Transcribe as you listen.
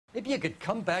If you could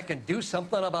come back and do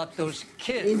something about those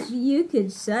kids. If you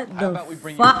could shut the How about we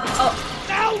bring fuck you... oh.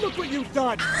 Now look what you've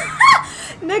done!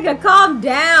 Nigga, calm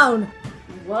down.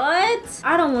 What?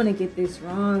 I don't want to get this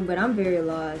wrong, but I'm very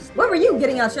lost. What were you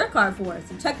getting out your car for?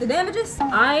 To check the damages?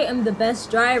 I am the best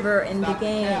driver in the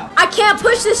game. I can't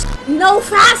push this no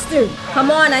faster. Come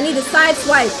on, I need a side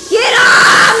swipe. Get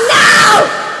off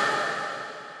now!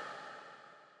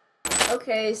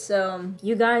 Okay, so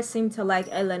you guys seem to like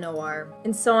Noire,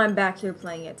 and so I'm back here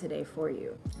playing it today for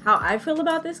you. How I feel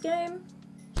about this game?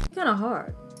 Kind of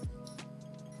hard.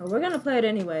 But we're gonna play it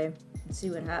anyway and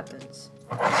see what happens.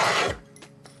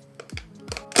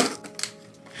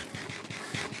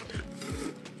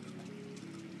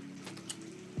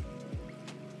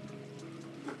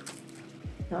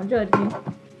 Don't judge me.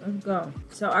 Let's go.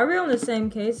 So are we on the same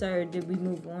case or did we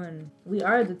move on? We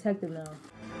are a detective now.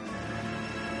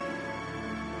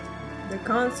 The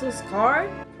consul's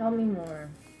card? Tell me more.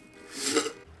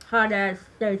 Hot ass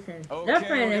station. Okay,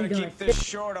 we're gonna keep this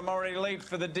short. I'm already late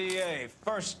for the DA.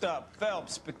 First up,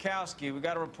 Phelps, Kxys. We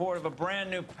got a report of a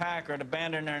brand new Packard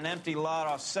abandoned in an empty lot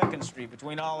off 2nd Street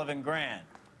between Olive and Grand.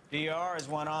 DR is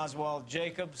one Oswald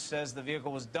Jacobs says the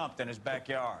vehicle was dumped in his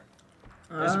backyard.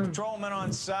 There's a patrolman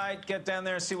on site. Get down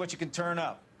there and see what you can turn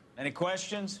up. Any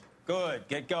questions? Good.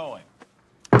 Get going.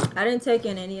 I didn't take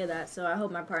in any of that, so I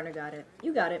hope my partner got it.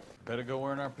 You got it. Better go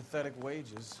earn our pathetic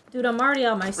wages. Dude, I'm already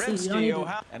out my seat. You don't need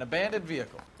to... An abandoned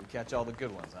vehicle. We catch all the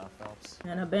good ones, huh, Phelps?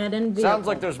 An abandoned vehicle. Sounds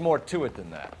like there's more to it than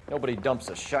that. Nobody dumps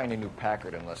a shiny new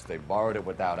Packard unless they borrowed it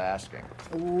without asking.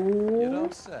 Ooh. You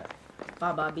don't say.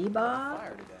 Ba-ba-bee-ba.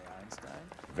 Fire today, Einstein.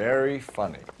 Very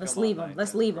funny. Let's leave him.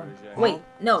 Let's leave him. Wait,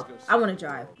 no. I want to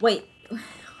drive. Wait.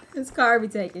 This car are we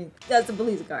taking? That's a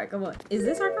police car. Come on. Is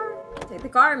this our car? Take the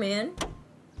car, man.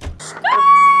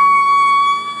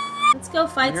 Let's go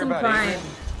fight some crime.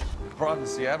 Brought in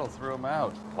Seattle threw him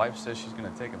out. Wife says she's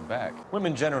gonna take him back.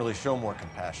 Women generally show more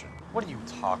compassion. What are you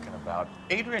talking about?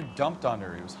 Adrian dumped on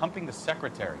her. He was humping the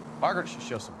secretary. Margaret should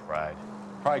show some pride.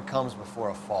 Pride comes before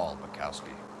a fall, Kxys.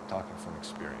 Talking from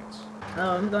experience.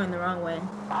 Oh, I'm going the wrong way.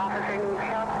 Officer needs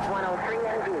help, 103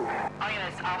 and B. Oh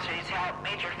yes, officer needs help.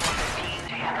 Major 415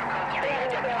 to handle code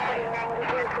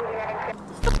 3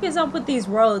 What the fuck is up with these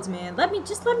roads, man? Let me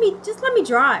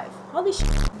drive. Holy shit.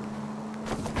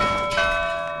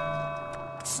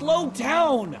 Slow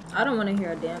down! I don't want to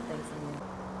hear a damn thing from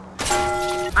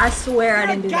you. I swear I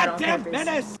didn't do that on purpose.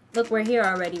 Menace. Look, we're here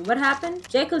already. What happened?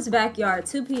 Jacob's backyard,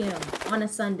 2 p.m. on a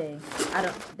Sunday.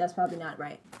 That's probably not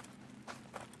right.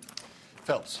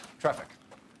 Phelps, traffic.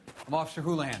 I'm Officer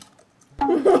Houlihan.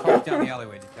 Park down the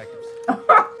alleyway, detectives.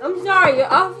 I'm sorry,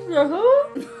 you're Officer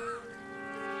who?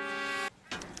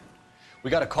 We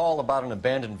got a call about an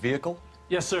abandoned vehicle.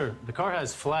 Yes, sir. The car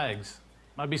has flags.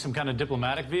 Might be some kind of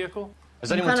diplomatic vehicle.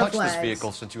 Has anyone touched this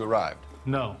vehicle since you arrived?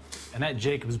 No. And that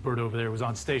Jacobs bird over there was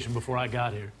on station before I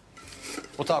got here.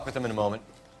 We'll talk with him in a moment.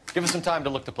 Give us some time to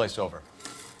look the place over.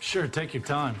 Sure, take your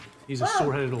time. He's a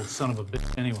sore-headed old son of a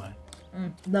bitch anyway.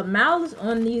 The mouths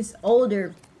on these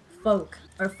older folk,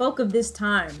 or folk of this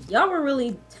time, y'all were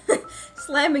really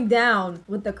slamming down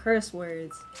with the curse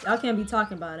words. Y'all can't be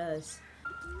talking about us.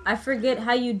 I forget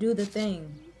how you do the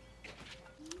thing.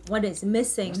 What is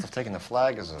missing? Must have taken the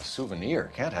flag as a souvenir.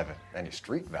 Can't have any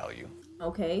street value.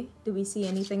 Okay, do we see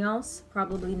anything else?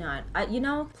 Probably not. You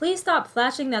know, please stop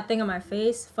flashing that thing on my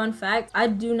face. Fun fact, I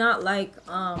do not like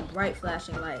bright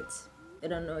flashing lights.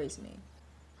 It annoys me.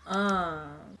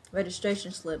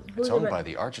 Registration slip. It's owned by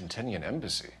the Argentinian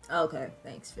embassy. Okay,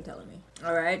 thanks for telling me.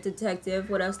 All right, detective,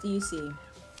 what else do you see?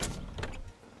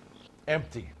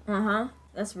 Empty. Uh-huh,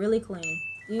 that's really clean.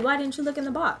 Why didn't you look in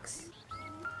the box?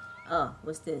 Oh,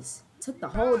 what's this? Took the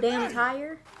whole damn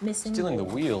tire? Missing Stealing the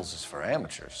wheels is for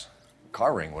amateurs.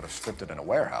 Car ring would have stripped it in a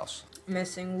warehouse.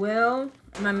 Missing wheel.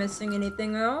 Am I missing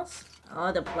anything else?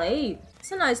 Oh, the plate.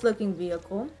 It's a nice looking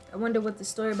vehicle. I wonder what the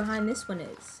story behind this one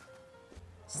is.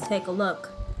 Let's take a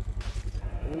look.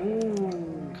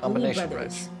 Ooh. Combination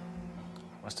wrench.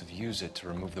 Must have used it to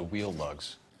remove the wheel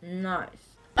lugs. Nice.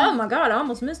 Oh my god, I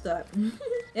almost missed that.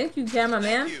 Thank you,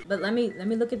 cameraman. But let me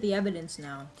look at the evidence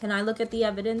now. Can I look at the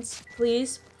evidence,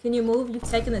 please? Can you move? You've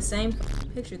taken the same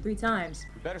picture 3 times.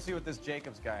 You better see what this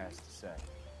Jacobs guy has to say.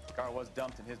 The car was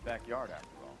dumped in his backyard after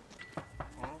all.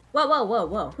 Whoa, whoa, whoa,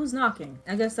 whoa. Who's knocking?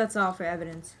 I guess that's all for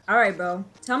evidence. Alright, bro.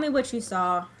 Tell me what you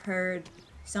saw, heard,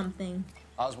 something.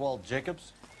 Oswald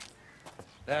Jacobs?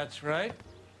 That's right.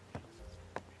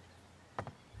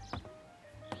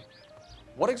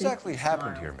 What exactly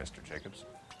happened here, Mr. Jacobs?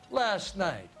 Last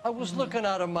night, I was looking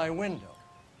out of my window.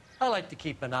 I like to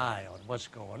keep an eye on what's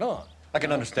going on. I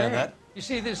can understand that. You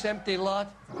see this empty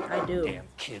lot? I do. Damn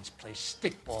kids play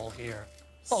stickball here.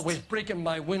 Always breaking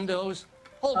my windows.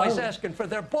 Always asking for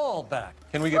their ball back.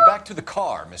 Can we get back to the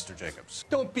car, Mr. Jacobs?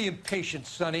 Don't be impatient,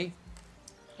 Sonny.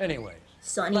 Anyways,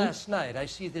 Sonny. last night I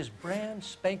see this brand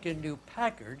spanking new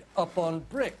Packard up on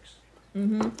bricks.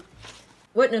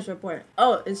 Witness report.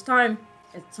 Oh, it's time.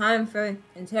 It's time for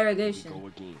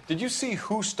interrogation. Did you see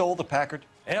who stole the Packard?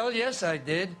 Hell yes, I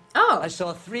did. Oh. I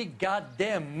saw 3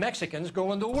 goddamn Mexicans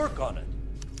going to work on it.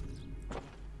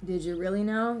 Did you really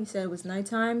know? You said it was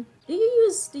nighttime. Do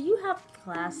you have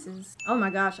classes? Oh my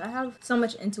gosh, I have so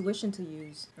much intuition to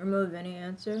use. Remove any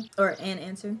answer, or an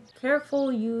answer.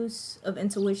 Careful use of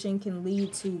intuition can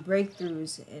lead to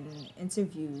breakthroughs in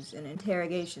interviews and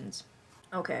interrogations.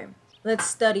 Okay, let's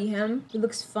study him. He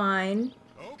looks fine.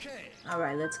 Okay. All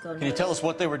right, let's go. Can you tell us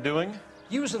what they were doing?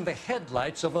 Using the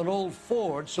headlights of an old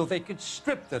Ford so they could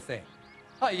strip the thing.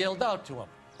 I yelled out to them,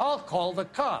 "I'll call the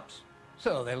cops."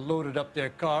 So they loaded up their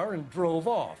car and drove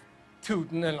off,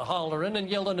 tooting and hollering and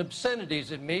yelling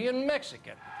obscenities at me in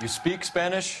Mexican. You speak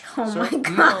Spanish, Oh sir? my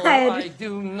god. No, I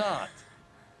do not.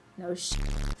 No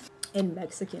in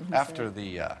Mexican. He After said.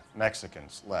 the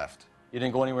Mexicans left, you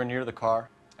didn't go anywhere near the car?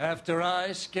 After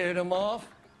I scared them off?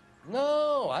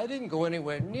 No, I didn't go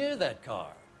anywhere near that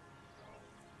car.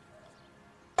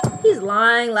 He's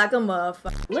lying like a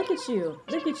motherfucker. Look at you.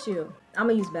 Look at you. I'm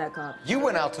gonna use bad cop. You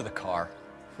went out to the car.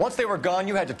 Once they were gone,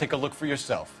 you had to take a look for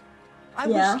yourself. I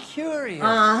Yeah. was curious.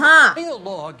 Uh-huh. Ain't no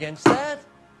law against that.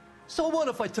 So what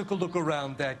if I took a look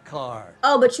around that car?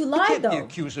 Oh, but you You lied can't be though.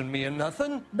 accusing me of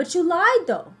nothing. But you lied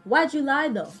though. Why'd you lie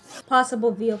though?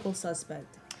 Possible vehicle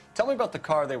suspect. Tell me about the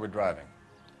car they were driving.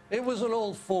 It was an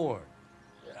old Ford.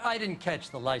 I didn't catch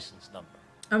the license number.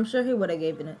 I'm sure he would have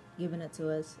given it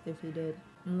to us if he did.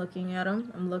 I'm looking at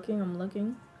him. I'm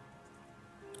looking.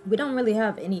 We don't really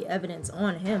have any evidence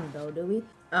on him though, do we?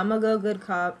 I'm gonna go good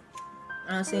cop.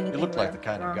 I don't see anything. You look like wrong- the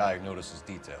kind of wrong. guy who notices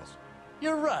details.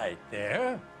 You're right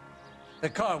there. The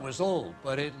car was old,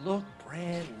 but it looked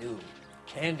brand new.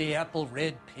 Candy apple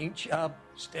red paint job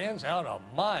stands out a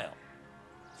mile.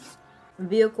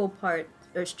 Vehicle part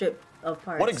or strip of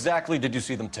parts. What exactly did you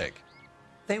see them take?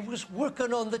 They was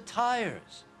working on the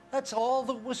tires. That's all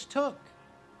that was took.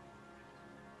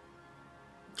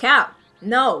 Cap.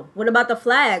 No. What about the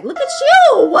flag? Look at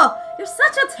you! You're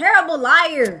such a terrible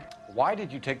liar. Why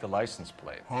did you take the license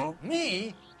plate? Huh?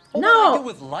 Me? What No. do I do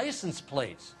with license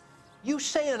plates? You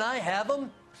saying I have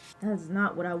them? That's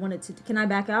not what I wanted to do. Can I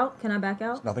back out? Can I back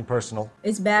out? Nothing personal.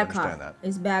 It's bad I cop. understand that.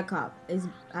 It's bad cop.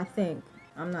 I think.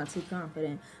 I'm not too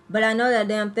confident. But I know that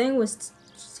damn thing was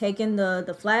taking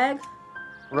the flag.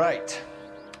 Right.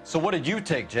 So what did you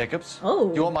take, Jacobs?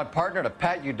 Oh. You want my partner to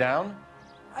pat you down?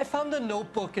 I found a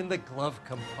notebook in the glove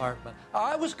compartment.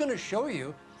 I was going to show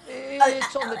you.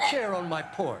 It's on the chair on my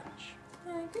porch.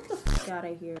 Man, get the fuck out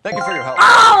of here. Thank you for your help.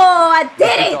 Oh, I did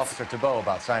Thank it! Officer Thibault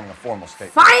about signing a formal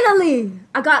statement. Finally!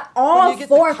 I got When all you get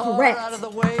 4 the car correct. out of the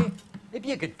way, maybe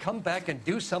you could come back and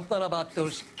do something about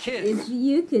those kids. If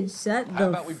you could shut How the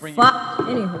about we bring you- fuck.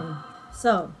 Anywho,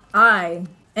 so I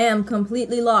am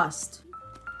completely lost.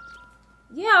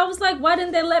 Yeah, I was like, why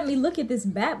didn't they let me look at this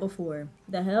bat before?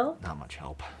 The hell? Not much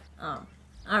help. Oh,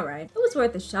 all right. It was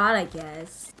worth a shot, I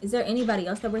guess. Is there anybody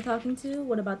else that we're talking to?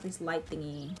 What about this light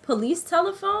thingy? Police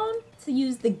telephone? To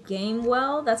use the game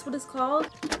well? That's what it's called?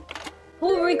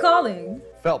 Who are we calling?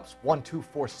 Phelps,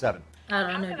 1247. I don't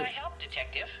How know. can I help,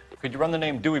 Detective? Could you run the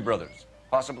name Dewey Brothers?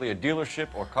 Possibly a dealership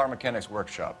or car mechanics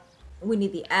workshop. We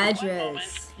need the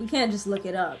address. We can't just look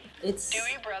it up. It's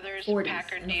Dewey Brothers 40s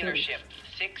Packard in the 40s. Dealership,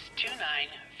 629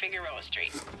 Figueroa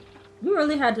Street. You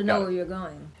really had to know Got it. where you're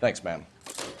going. Thanks, man.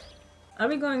 Are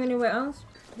we going anywhere else?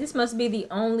 This must be the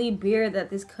only beer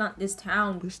that this town This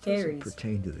doesn't carries.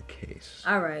 pertain to the case.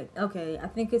 All right, okay. I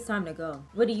think it's time to go.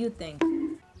 What do you think?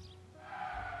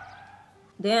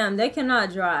 Damn, they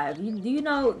cannot drive. Do you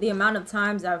know the amount of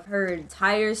times I've heard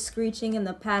tires screeching in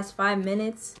the past 5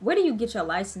 minutes? Where do you get your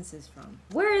licenses from?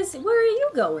 Where are you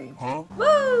going? Huh?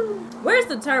 Woo! Where's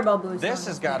the turbo boost? This on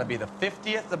has got to be the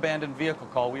 50th abandoned vehicle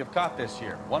call we have caught this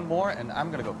year. One more, and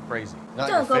I'm going to go crazy. Not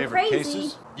Don't your go favorite crazy.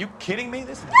 cases? You kidding me?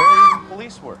 This is barely even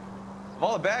police work. Of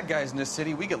all the bad guys in this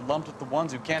city, we get lumped with the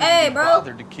ones who can't Hey, even be bro.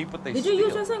 bothered to keep what they Did steal. you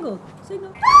use your signal?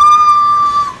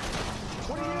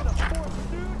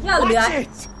 Y'all be like,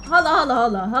 hold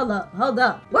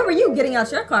up. What were you getting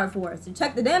out your car for? To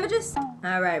check the damages?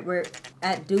 All right, we're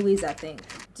at Dewey's, I think.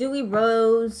 Dewey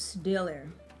Rose Dealer.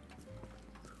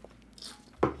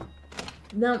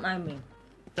 Don't mind me.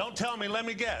 Don't tell me, let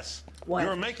me guess. What? You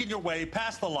were making your way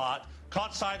past the lot,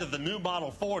 caught sight of the new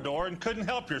model 4-door, and couldn't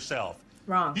help yourself.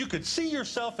 Wrong. You could see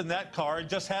yourself in that car and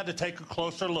just had to take a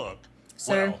closer look.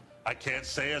 Sir. Well, I can't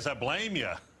say as I blame you.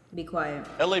 Be quiet.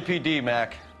 LAPD,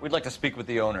 Mac. We'd like to speak with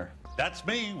the owner. That's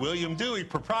me, William Dewey,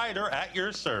 proprietor, at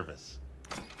your service.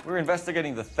 We're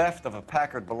investigating the theft of a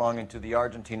Packard belonging to the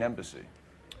Argentine embassy.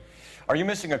 Are you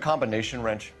missing a combination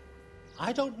wrench?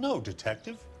 I don't know,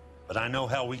 Detective, but I know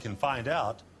how we can find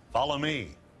out. Follow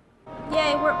me.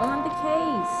 Yay, we're on the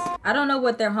case. I don't know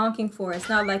what they're honking for. It's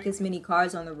not like it's many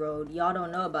cars on the road. Y'all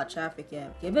don't know about traffic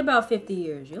yet. Give it about 50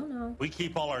 years, you'll know. We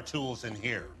keep all our tools in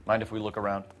here. Mind if we look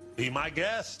around? Be my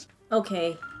guest.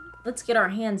 Okay, let's get our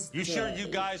hands You sure you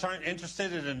guys aren't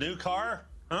interested in a new car?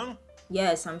 Huh?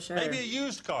 Yes, I'm sure. Maybe a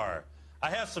used car. I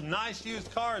have some nice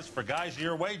used cars for guys in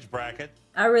your wage bracket.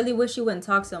 I really wish you wouldn't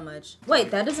talk so much.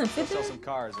 Wait, that doesn't fit there? Sell some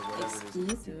cars or whatever it is.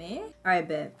 Excuse me? Alright,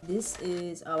 bet. This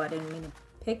is... Oh, I didn't mean to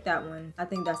pick that one. I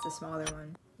think that's the smaller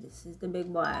one. This is the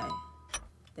big boy.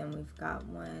 Then we've got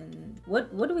one...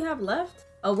 What do we have left?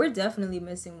 Oh, we're definitely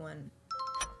missing one.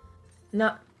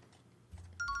 No.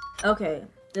 Okay.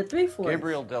 The 3/4.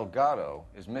 Gabriel Delgado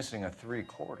is missing a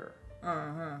 3/4.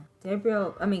 Uh-huh.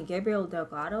 Gabriel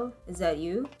Delgado? Is that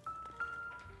you?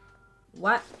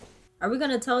 What? Are we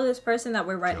gonna tell this person that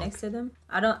we're right next to them?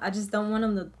 I just don't want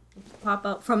them to pop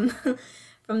up from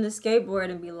from the skateboard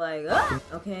and be like, ah!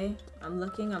 Okay, I'm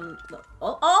looking,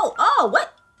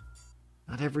 what?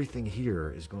 Not everything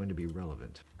here is going to be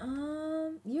relevant.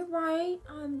 You're right.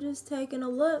 I'm just taking a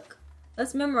look.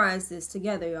 Let's memorize this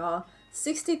together, y'all.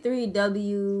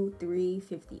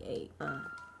 63W358.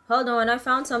 Hold on, I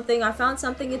found something.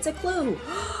 It's a clue.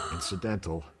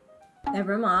 Incidental.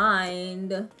 Never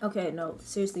mind. Okay, no,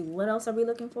 seriously, what else are we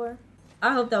looking for?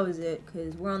 I hope that was it,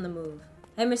 because we're on the move.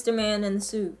 Hey, Mr. Man in the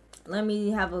suit. Let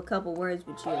me have a couple words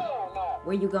with you.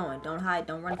 Where you going? Don't hide,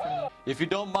 don't run from me. If you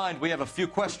don't mind, we have a few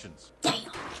questions.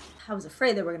 Damn! I was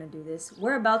afraid that we're gonna do this.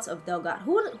 Whereabouts of Delgado?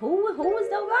 Who was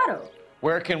Delgado?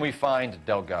 Where can we find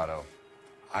Delgado?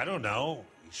 I don't know.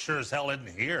 He sure as hell isn't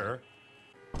here.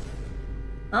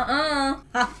 Ha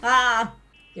ha!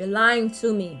 You're lying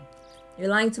to me. You're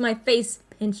lying to my face,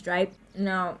 Pinstripe.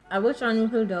 Now, I wish I knew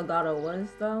who Delgado was,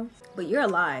 though. But you're a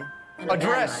lie. And a bad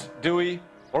Address, lie. Dewey,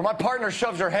 or my partner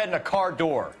shoves her head in a car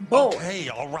door. Okay,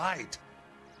 all right.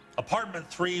 Apartment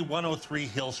 3, 103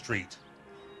 Hill Street.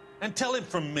 And tell him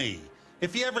from me,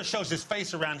 if he ever shows his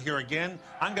face around here again,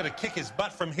 I'm gonna kick his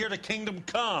butt from here to Kingdom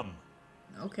Come.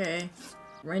 Okay.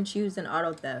 Wrench used in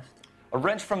auto theft. A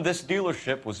wrench from this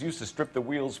dealership was used to strip the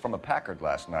wheels from a Packard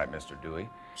last night, Mr. Dewey.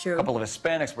 Sure. A couple of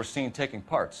Hispanics were seen taking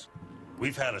parts.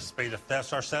 We've had a spate of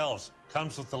thefts ourselves.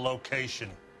 Comes with the location.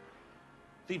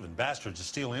 Thieving bastards will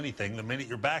steal anything the minute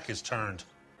your back is turned.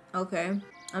 Okay.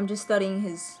 I'm just studying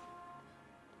his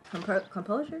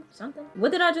composure? Something?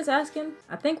 What did I just ask him?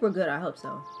 I think we're good. I hope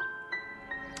so.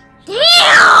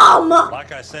 Damn!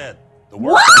 Like I said, the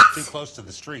workshop's too close to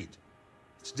the street.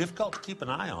 It's difficult to keep an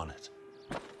eye on it.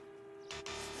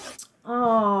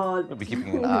 Oh. We'll be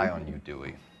keeping an eye on you,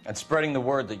 Dewey, and spreading the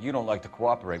word that you don't like to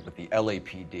cooperate with the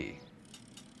LAPD.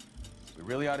 We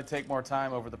really ought to take more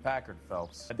time over the Packard,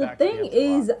 Phelps. The thing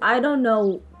is, I don't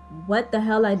know what the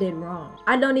hell I did wrong.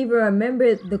 I don't even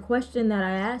remember the question that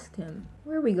I asked him.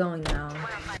 Where are we going now?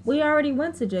 We already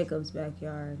went to Jacob's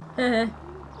backyard.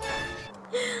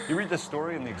 You read this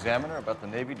story in the Examiner about the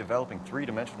Navy developing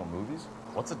three-dimensional movies?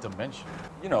 What's a dimension?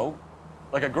 You know,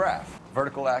 like a graph.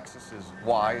 Vertical axis is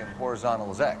Y and horizontal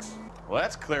is X. Well,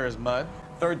 that's clear as mud.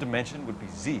 Third dimension would be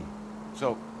Z.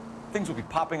 So things would be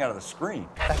popping out of the screen.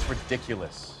 That's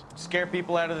ridiculous. Scare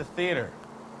people out of the theater.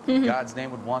 God's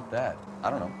name would want that. I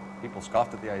don't know. People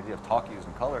scoffed at the idea of talkies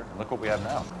in color, and look what we have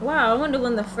now. Wow, I wonder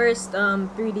when the first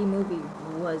 3D movie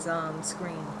was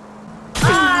screened.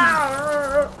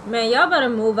 Man, y'all better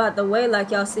move out the way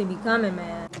like y'all see me coming,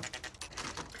 man.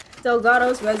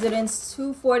 Delgado's residence,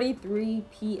 2:43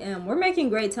 p.m. We're making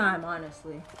great time,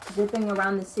 honestly. Zipping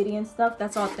around the city and stuff,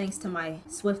 that's all thanks to my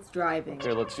swift driving.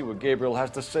 Here, let's see what Gabriel has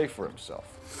to say for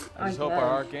himself. I just hope our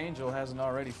Archangel hasn't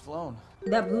already flown.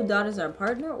 That blue dot is our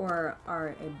partner or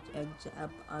our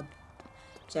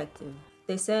objective?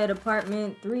 They said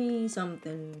apartment 3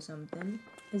 something something.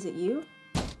 Is it you?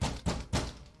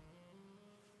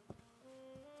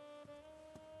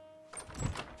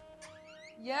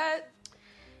 Yeah.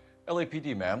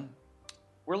 LAPD, ma'am.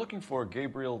 We're looking for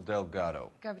Gabriel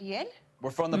Delgado. Gabriel?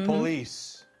 We're from the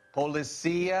police.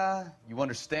 Policia, you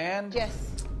understand? Yes,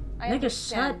 I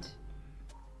understand.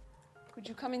 Could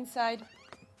you come inside?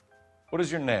 What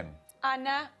is your name?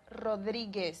 Ana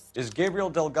Rodriguez. Is Gabriel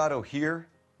Delgado here,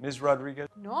 Ms. Rodriguez?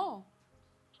 No.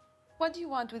 What do you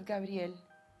want with Gabriel?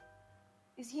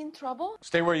 Is he in trouble?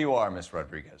 Stay where you are, Ms.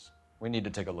 Rodriguez. We need to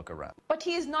take a look around. But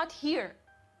he is not here.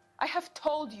 I have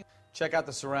told you. Check out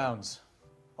the surrounds.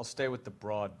 I'll stay with the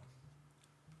broad.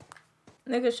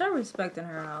 Nigga, show respect in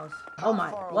her house. Oh my.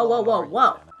 Whoa, whoa, whoa,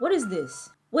 whoa. What is this?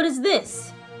 What is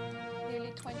this?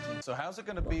 Nearly 20. So how's it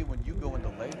gonna be when you go into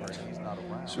labor and he's not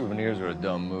around? Souvenirs are a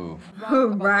dumb move.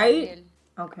 Right?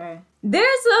 Okay.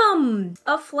 There's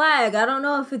a flag. I don't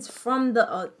know if it's from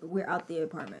the we're out the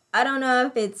apartment. I don't know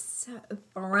if it's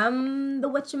from the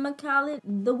whatchamacallit,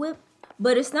 the whip,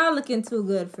 but it's not looking too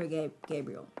good for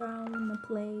Gabriel. From the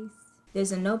place.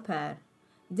 There's a notepad.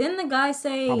 Didn't the guy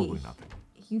say Probably nothing.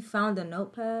 you found a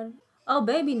notepad? Oh,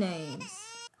 baby names.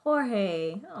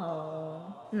 Jorge.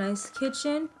 Oh, nice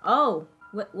kitchen. Oh,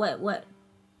 what?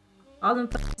 All them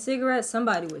fucking cigarettes.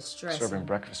 Somebody was stressing. Serving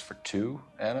breakfast for 2,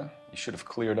 Anna? You should have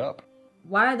cleared up.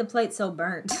 Why are the plates so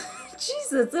burnt?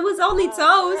 Jesus, it was only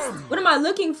toast. What am I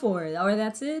looking for? Or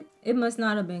that's it? It must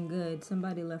not have been good.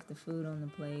 Somebody left the food on the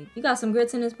plate. You got some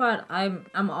grits in this pot?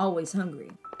 I'm always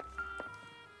hungry.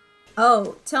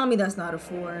 Oh, tell me that's not a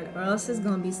Ford, or else it's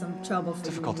gonna be some trouble for you.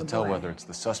 Difficult to tell whether it's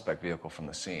the suspect vehicle from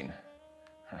the scene.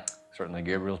 Certainly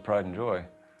Gabriel's pride and joy.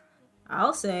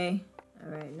 I'll say.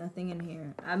 Alright, nothing in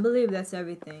here. I believe that's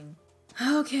everything.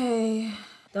 Okay.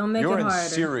 Don't make You're it in harder.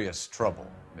 serious trouble,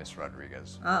 Miss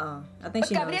Rodriguez. I think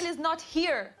she Gabriel knows. is not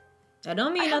here. That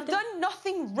don't mean I have nothing. done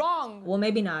nothing wrong. Well,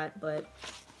 maybe not, but...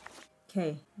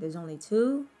 Okay, there's only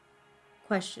 2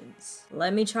 questions.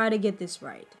 Let me try to get this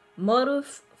right.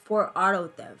 Motive for auto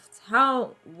theft.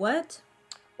 How... What?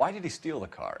 Why did he steal the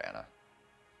car, Anna?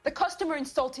 The customer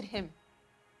insulted him.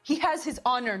 He has his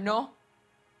honor, no?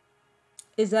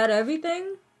 Is that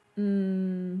everything?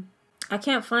 I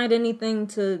can't find anything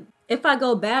to... If I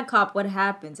go bad cop, what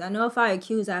happens? I know if I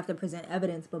accuse, I have to present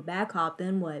evidence, but bad cop,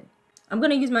 then what? I'm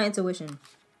gonna use my intuition.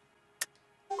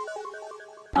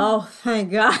 Oh,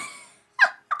 thank God.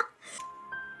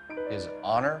 His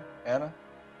honor, Anna?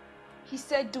 He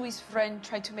said Dewey's friend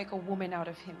tried to make a woman out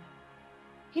of him.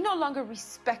 He no longer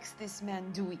respects this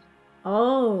man, Dewey.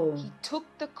 Oh. He took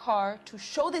the car to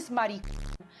show this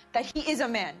maricón that he is a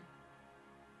man.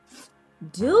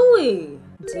 Dewey.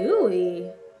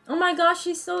 Oh my gosh,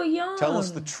 she's so young. Tell us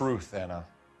the truth, Anna.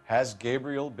 Has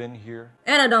Gabriel been here?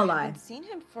 Anna, don't I lie. haven't seen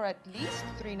him for at least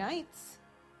 3 nights.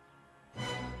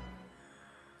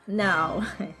 No.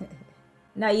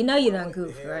 Now you know you done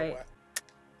goofed, right?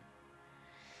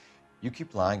 You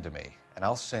keep lying to me, and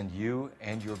I'll send you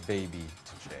and your baby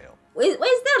to jail. Wait,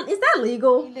 is that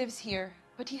legal? He lives here,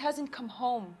 but he hasn't come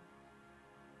home.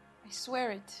 I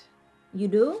swear it. You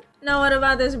do? Now what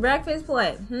about this breakfast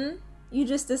plate, You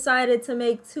just decided to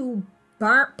make 2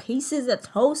 burnt pieces of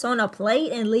toast on a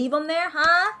plate and leave them there,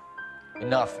 huh?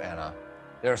 Enough, Anna.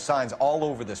 There are signs all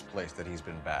over this place that he's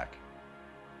been back.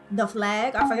 The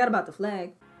flag? I forgot about the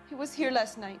flag. He was here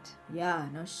last night. Yeah,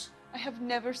 no I have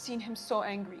never seen him so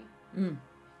angry.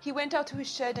 He went out to his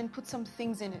shed and put some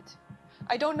things in it.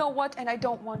 I don't know what, and I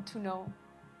don't want to know.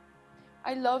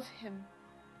 I love him.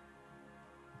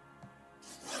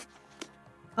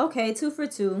 Okay, 2 for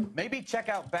 2. Maybe check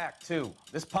out back, too.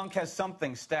 This punk has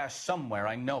something stashed somewhere,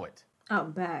 I know it.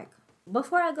 Out back.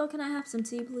 Before I go, can I have some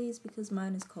tea, please? Because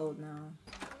mine is cold now.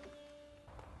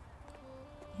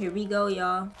 Here we go,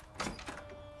 y'all.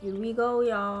 Here we go,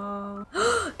 y'all.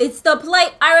 It's the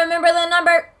plate. I remember the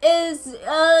number is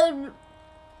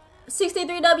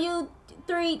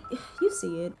 63W3. You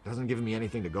see it. Doesn't give me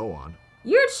anything to go on.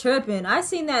 You're tripping. I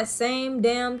seen that same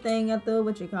damn thing at the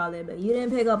whatchamacallit, but you didn't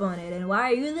pick up on it. And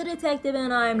why are you the detective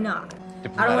and I'm not?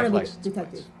 I don't want to be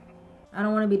detective. I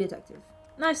don't want to be detective.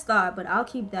 Nice thought, but I'll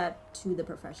keep that to the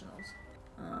professionals.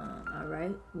 All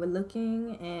right, we're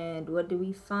looking, and what do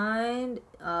we find?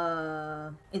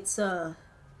 It's a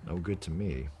no good to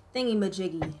me.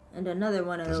 thingy-majiggy, and another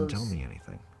one of those. Doesn't tell me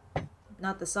anything.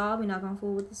 Not the saw. We're not gonna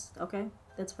fool with this. Okay,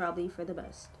 that's probably for the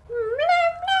best.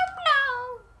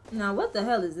 Now, what the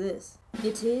hell is this?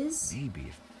 It is.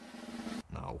 Maybe.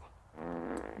 No.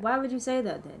 Why would you say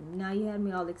that then? Now you had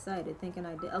me all excited, thinking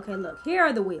I did. Okay, look, here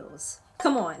are the wheels.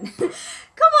 Come on,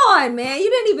 come on, man! You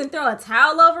didn't even throw a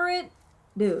towel over it.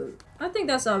 Dude, I think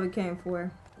that's all we came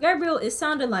for. Gabriel, it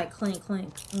sounded like clink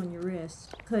clink on your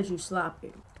wrist because you slopped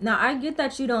it. Now, I get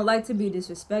that you don't like to be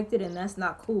disrespected, and that's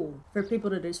not cool for people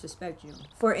to disrespect you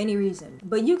for any reason.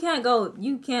 But you can't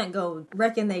go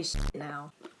wrecking they shit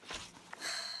now.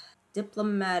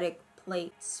 Diplomatic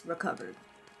plates recovered.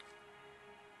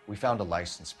 We found a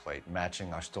license plate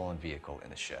matching our stolen vehicle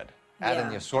in the shed. Add in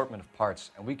the assortment of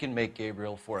parts, and we can make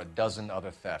Gabriel for a dozen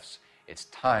other thefts. It's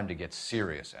time to get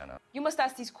serious, Anna. You must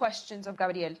ask these questions of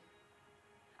Gabriel.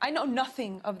 I know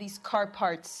nothing of these car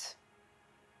parts.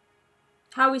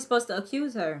 How are we supposed to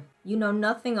accuse her? You know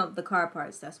nothing of the car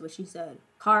parts. That's what she said.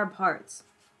 Car parts.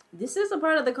 This is a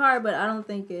part of the car, but I don't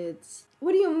think it's...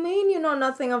 What do you mean you know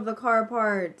nothing of the car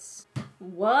parts?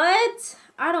 What?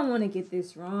 I don't want to get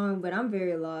this wrong, but I'm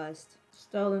very lost.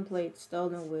 Stolen plate,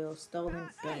 stolen wheel, stolen...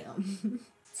 Damn.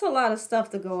 It's a lot of stuff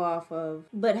to go off of.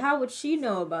 But how would she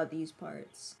know about these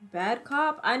parts? Bad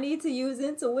cop? I need to use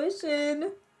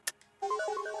intuition.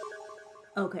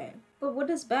 Okay. But what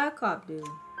does bad cop do?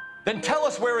 Then tell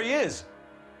us where he is.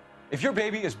 If your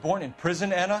baby is born in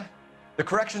prison, Anna, the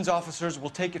corrections officers will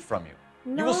take it from you.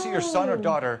 No. You will see your son or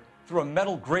daughter through a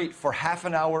metal grate for half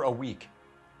an hour a week.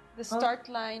 The start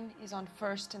line is on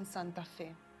 1st and Santa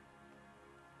Fe.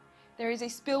 There is a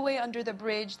spillway under the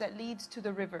bridge that leads to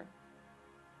the river.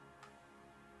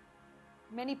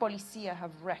 Many policia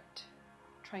have wrecked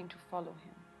trying to follow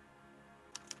him.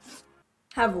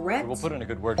 Have wrecked? We'll put in a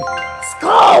good word for you. Let's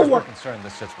go! We're concerned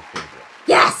this sits with Gabriel.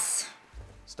 Yes!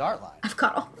 Start line. I've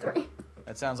got all three.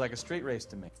 That sounds like a street race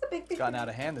to me. It's gotten out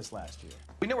of hand this last year.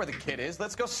 We know where the kid is.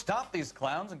 Let's go stop these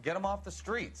clowns and get them off the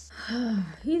streets.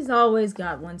 He's always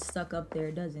got one stuck up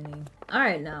there, doesn't he? All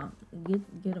right, now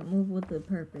get a move with the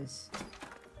purpose,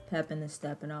 pep in the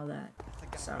step, and all that.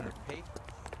 Sorry.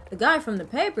 The guy from the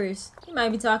papers. He might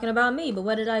be talking about me, but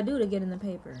what did I do to get in the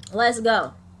paper? Let's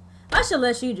go. I should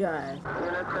let you drive.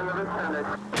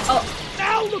 Oh,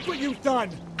 now look what you've done.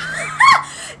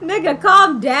 Nigga,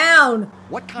 calm down.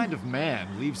 What kind of man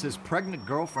leaves his pregnant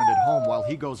girlfriend at home while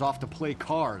he goes off to play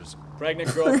cars?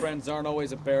 Pregnant girlfriends aren't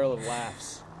always a barrel of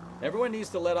laughs. Everyone needs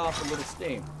to let off a little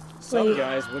steam. Some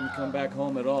guys wouldn't come back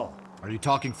home at all. Are you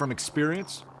talking from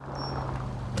experience?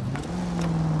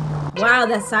 Wow,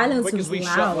 that silence Quick was as we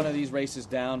loud. shut one of these races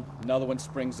down, another one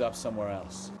springs up somewhere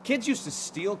else. Kids used to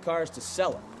steal cars to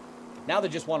sell them. Now they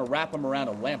just want to wrap them around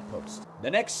a lamppost.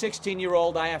 The next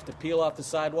 16-year-old I have to peel off the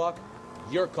sidewalk,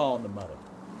 you're calling the mother.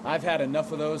 I've had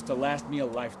enough of those to last me a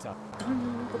lifetime.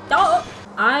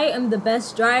 I am the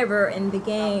best driver in the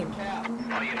game.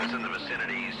 All units in the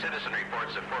vicinity, citizen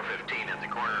reports at 415 at the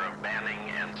corner of Banning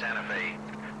and Santa Fe.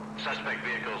 Suspect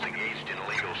vehicles engaged in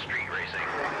illegal street racing.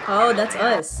 Oh, that's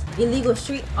us. Illegal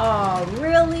street. Oh,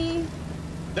 really?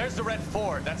 There's the red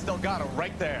Ford. That's Delgado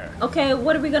right there. Okay,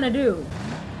 what are we gonna do?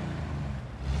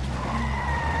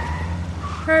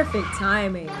 Perfect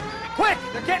timing. Quick,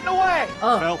 they're getting away.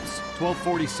 Oh. Phelps,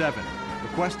 1247.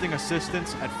 Requesting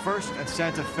assistance at 1st and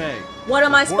Santa Fe. What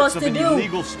am I Reports supposed to of do? an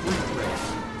illegal street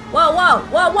race. Whoa, whoa,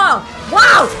 whoa, whoa,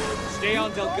 whoa! Stay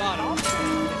on Delgado.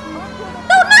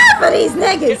 Do not for these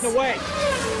niggas! Getting away.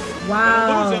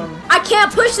 Wow. I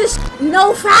can't push this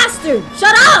no faster.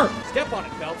 Shut up! Step on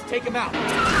it, Phelps. Take him out.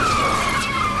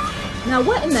 Now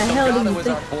what in the hell do Delgado you was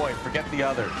think? our boy. Forget the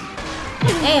others.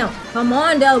 Damn, come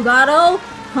on, Delgado.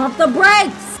 Pump the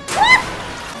brakes.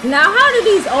 Now, how do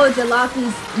these old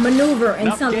jalopies maneuver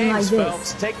in something like this?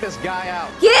 Phelps. Take this guy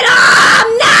out. Get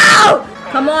him! No!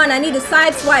 Come on, I need a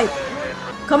side swipe.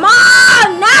 Come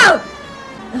on! No!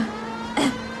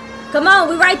 Come on,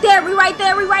 we right there, we right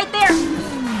there, we right there.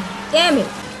 Damn it.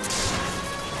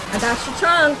 I got your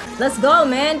trunk. Let's go,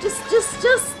 man. Just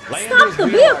stop the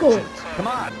vehicle. Come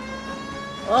on.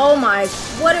 Oh my,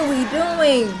 what are we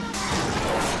doing?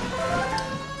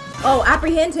 Oh,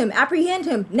 apprehend him, apprehend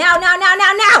him. Now.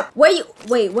 Wait,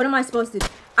 what am I supposed to do?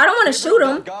 I don't want to shoot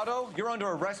him. Delgado, you're under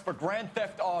arrest for grand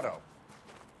theft auto.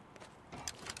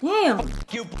 Damn.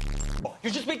 You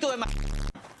just speak to him.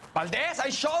 Valdez, I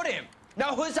showed him.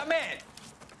 Now who's the man?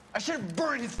 I should have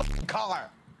burned his fucking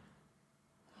car.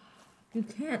 You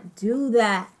can't do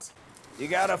that. You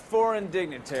got a foreign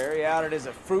dignitary outed as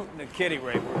a fruit and a kitty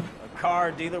raper, a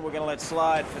car dealer we're gonna let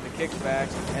slide for the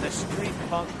kickbacks, and a street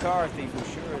punk car thief who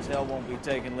sure as hell won't be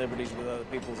taking liberties with other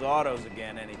people's autos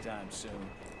again anytime soon.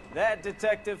 That,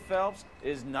 Detective Phelps,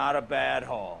 is not a bad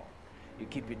haul. You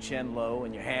keep your chin low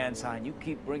and your hands high, and you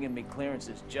keep bringing me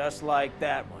clearances just like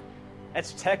that one.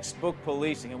 That's textbook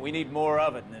policing, and we need more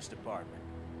of it in this department.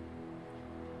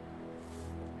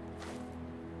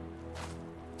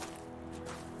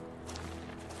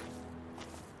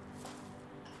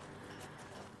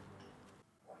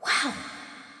 Wow.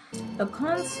 The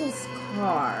consul's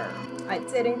car. I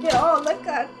didn't get all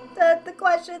the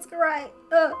questions correct.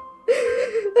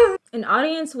 An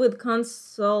audience with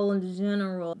Consul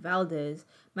General Valdez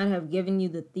might have given you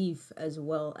the thief as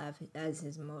well as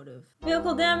his motive.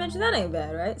 Vehicle damage? That ain't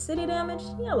bad, right? City damage?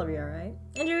 Y'all be alright.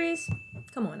 Injuries?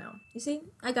 Come on now. You see?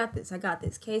 I got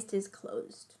this. Case is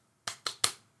closed.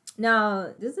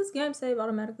 Now, does this game save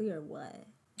automatically or what?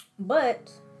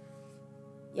 But,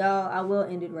 y'all, I will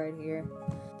end it right here.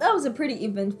 That was a pretty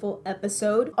eventful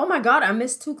episode. Oh my god, I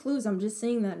missed 2 clues. I'm just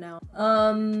seeing that now.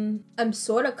 I'm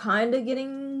sort of kind of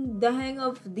getting the hang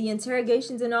of the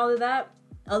interrogations and all of that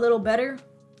a little better.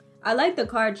 I like the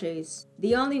car chase.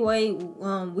 The only way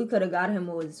we could have got him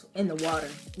was in the water.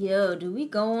 Yo, do we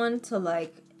go on to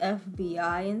like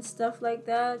FBI and stuff like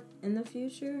that in the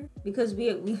future, because we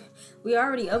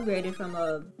already upgraded from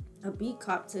a beat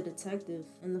cop to detective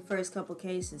in the first couple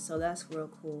cases, so that's real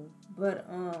cool. But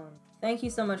thank you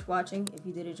so much for watching. If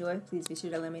you did enjoy, please be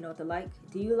sure to let me know with a like.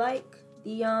 Do you like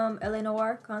the LA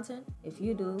Noire content? If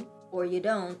you do or you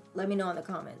don't, let me know in the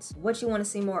comments what you want to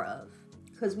see more of,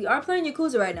 because we are playing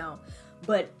Yakuza right now.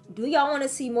 But do y'all want to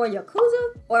see more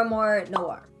Yakuza or more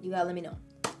Noire? You gotta let me know.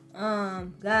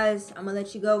 Guys, I'm gonna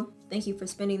let you go. Thank you for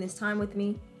spending this time with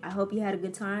me. I hope you had a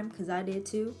good time, because I did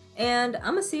too. And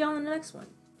I'm gonna see y'all in the next one.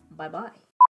 Bye bye.